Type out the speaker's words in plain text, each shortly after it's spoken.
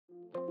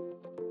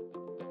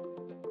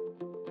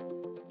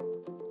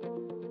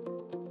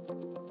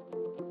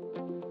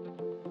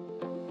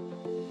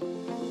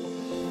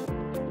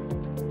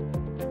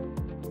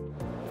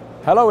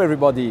Hello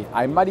everybody,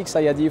 I'm Malik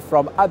Sayadi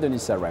from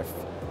Adeunis RF.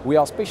 We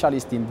are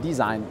specialists in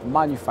design,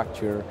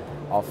 manufacture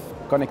of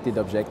connected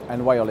object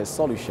and wireless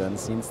solutions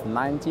since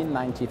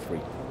 1993.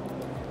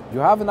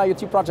 You have an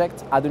IoT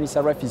project,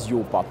 Adeunis RF is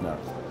your partner.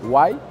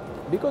 Why?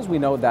 Because we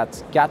know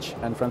that catch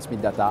and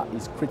transmit data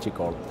is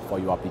critical for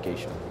your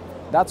application.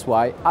 That's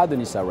why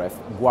Adeunis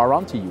RF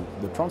guarantee you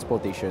the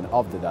transportation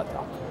of the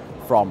data,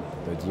 from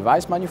the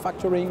device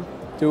manufacturing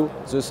to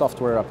the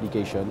software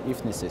application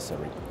if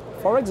necessary.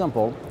 For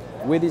example,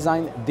 we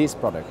designed this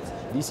product.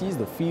 This is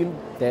the field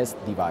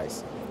test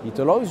device. It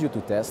allows you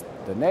to test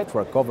the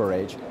network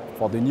coverage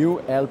for the new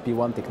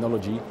LP1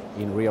 technology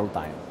in real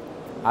time.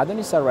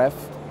 Adeunis RF,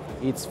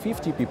 it's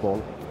 50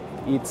 people,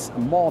 it's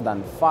more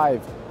than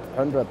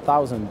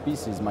 500,000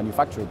 pieces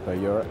manufactured per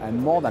year and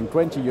more than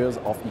 20 years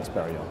of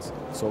experience.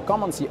 So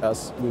come and see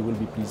us, we will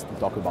be pleased to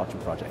talk about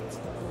your project.